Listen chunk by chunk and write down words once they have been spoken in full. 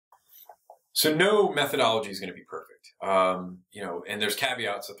So no methodology is going to be perfect. And there's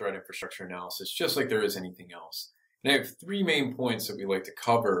caveats to threat infrastructure analysis, just like there is anything else. And I have three main points that we like to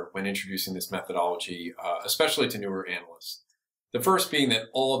cover when introducing this methodology, especially to newer analysts. The first being that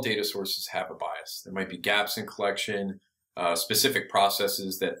all data sources have a bias. There might be gaps in collection, specific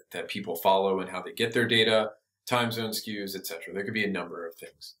processes that people follow and how they get their data, time zone skews, etc. There could be a number of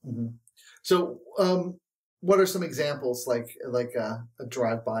things. Mm-hmm. So what are some examples like a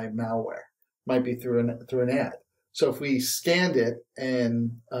drive-by malware? Might be through an ad. So if we scanned it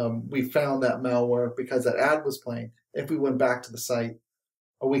and we found that malware because that ad was playing, if we went back to the site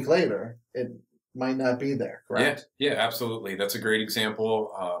a week later, it might not be there, correct? Yeah, absolutely. That's a great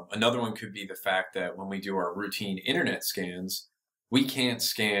example. Another one could be the fact that when we do our routine internet scans, we can't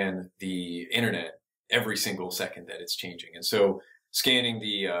scan the internet every single second that it's changing. And so scanning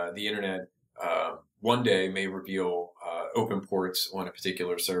the internet one day may reveal open ports on a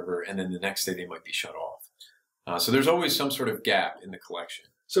particular server, and then the next day they might be shut off. So there's always some sort of gap in the collection.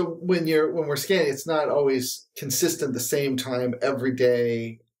 So when we're scanning, it's not always consistent the same time every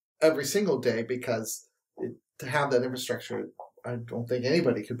day, every single day, because to have that infrastructure, I don't think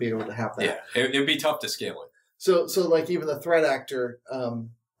anybody could be able to have that. Yeah, it'd be tough to scale it. So like even the threat actor,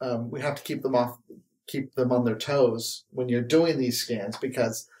 we have to keep them on their toes when you're doing these scans,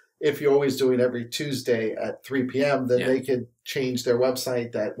 because if you're always doing every Tuesday at 3 p.m., then they could change their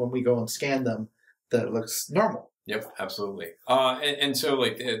website that when we go and scan them, that it looks normal. Yep, absolutely. And so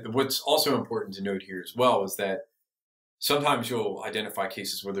what's also important to note here as well is that sometimes you'll identify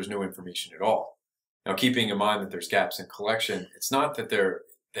cases where there's no information at all. Now, keeping in mind that there's gaps in collection, it's not that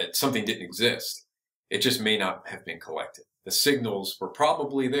something didn't exist. It just may not have been collected. The signals were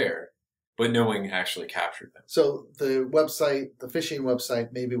probably there, but no one actually captured them. So the phishing website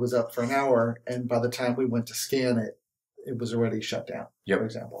maybe was up for an hour, and by the time we went to scan it, it was already shut down, for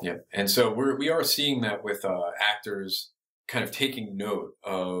example. Yep. And so we are seeing that with actors kind of taking note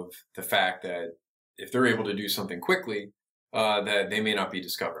of the fact that if they're able to do something quickly, that they may not be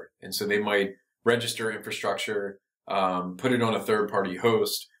discovered. And so they might register infrastructure, put it on a third-party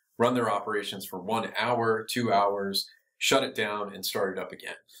host, run their operations for 1 hour, 2 hours, shut it down, and start it up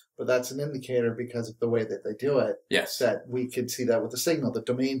again. But that's an indicator because of the way that they do it. Yes. That we could see that with the signal, the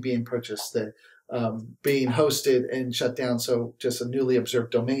domain being purchased, the being hosted and shut down. So just a newly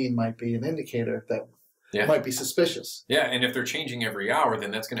observed domain might be an indicator that might be suspicious. Yeah, and if they're changing every hour,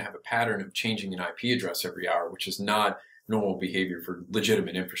 then that's going to have a pattern of changing an IP address every hour, which is not normal behavior for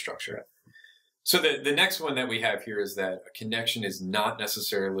legitimate infrastructure. So the next one that we have here is that a connection is not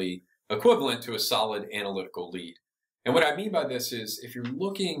necessarily equivalent to a solid analytical lead. And what I mean by this is if you're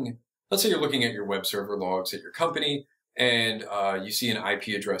looking, let's say you're looking at your web server logs at your company, and you see an IP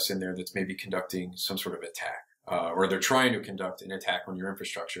address in there that's maybe conducting some sort of attack, or they're trying to conduct an attack on your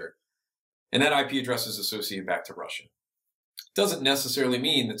infrastructure, and that IP address is associated back to Russia. Doesn't necessarily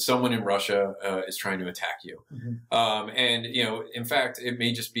mean that someone in Russia is trying to attack you. Mm-hmm. In fact, it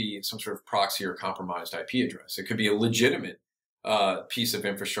may just be some sort of proxy or compromised IP address. It could be a legitimate piece of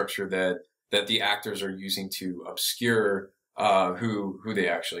infrastructure that the actors are using to obscure who they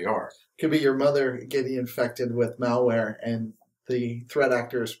actually are. Could be your mother getting infected with malware and the threat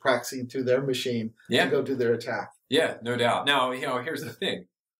actors proxying through their machine to go do their attack. Yeah, no doubt. Now, here's the thing.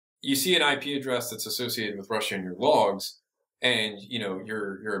 You see an IP address that's associated with Russia in your logs, and,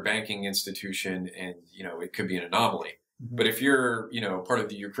 you're a banking institution, and, it could be an anomaly. Mm-hmm. But if you're, part of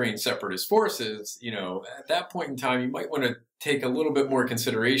the Ukraine separatist forces, at that point in time, you might want to take a little bit more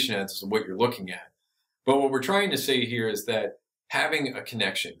consideration as to what you're looking at. But what we're trying to say here is that having a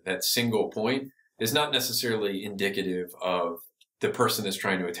connection, that single point, is not necessarily indicative of the person that's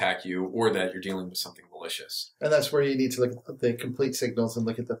trying to attack you or that you're dealing with something malicious. And that's where you need to look at the complete signals and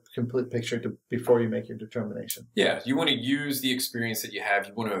look at the complete picture before you make your determination. Yeah, you want to use the experience that you have.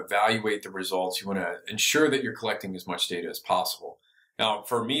 You want to evaluate the results. You want to ensure that you're collecting as much data as possible. Now,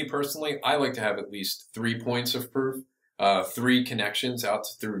 for me personally, I like to have at least 3 points of proof. 3 connections out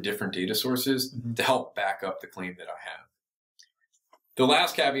through different data sources to help back up the claim that I have. The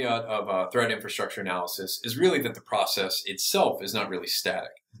last caveat of threat infrastructure analysis is really that the process itself is not really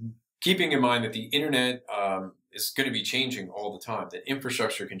static. Keeping in mind that the internet is going to be changing all the time, that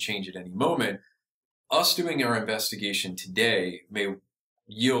infrastructure can change at any moment, us doing our investigation today may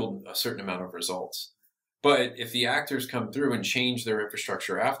yield a certain amount of results. But if the actors come through and change their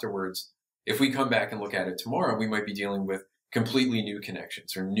infrastructure afterwards, if we come back and look at it tomorrow, we might be dealing with completely new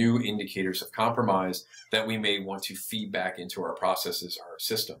connections or new indicators of compromise that we may want to feed back into our processes or our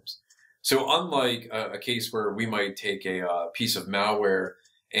systems. So unlike a case where we might take a piece of malware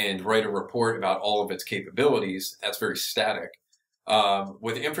and write a report about all of its capabilities, that's very static.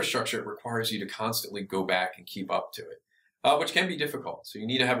 With infrastructure, it requires you to constantly go back and keep up to it, which can be difficult. So you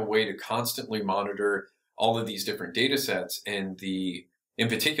need to have a way to constantly monitor all of these different data sets and in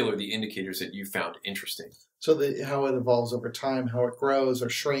particular, the indicators that you found interesting. So how it evolves over time, how it grows or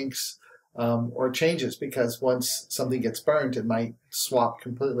shrinks, or changes, because once something gets burned, it might swap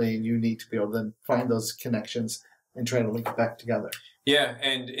completely, and you need to be able to find those connections and try to link it back together. Yeah,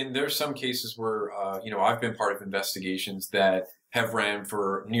 and there's some cases where I've been part of investigations that have ran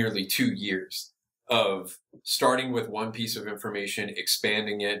for nearly 2 years of starting with one piece of information,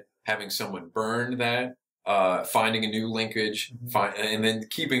 expanding it, having someone burn that, finding a new linkage, and then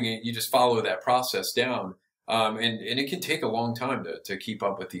keeping it. You just follow that process down, and it can take a long time to keep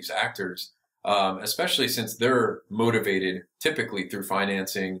up with these actors, especially since they're motivated typically through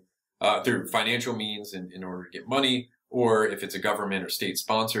financing, through financial means in order to get money, or if it's a government or state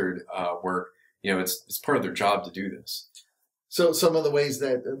sponsored work, it's part of their job to do this. So some of the ways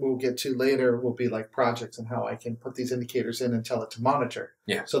that we'll get to later will be like projects and how I can put these indicators in and tell it to monitor.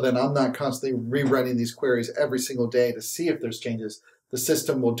 Yeah. So then I'm not constantly rerunning these queries every single day to see if there's changes. The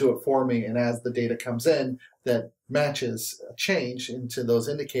system will do it for me, and as the data comes in that matches a change into those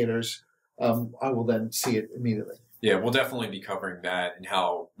indicators, I will then see it immediately. Yeah, we'll definitely be covering that and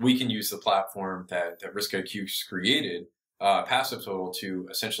how we can use the platform that RiskIQ's created, Passive Total, to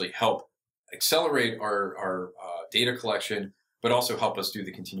essentially help accelerate our data collection, but also help us do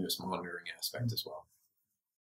the continuous monitoring aspect as well.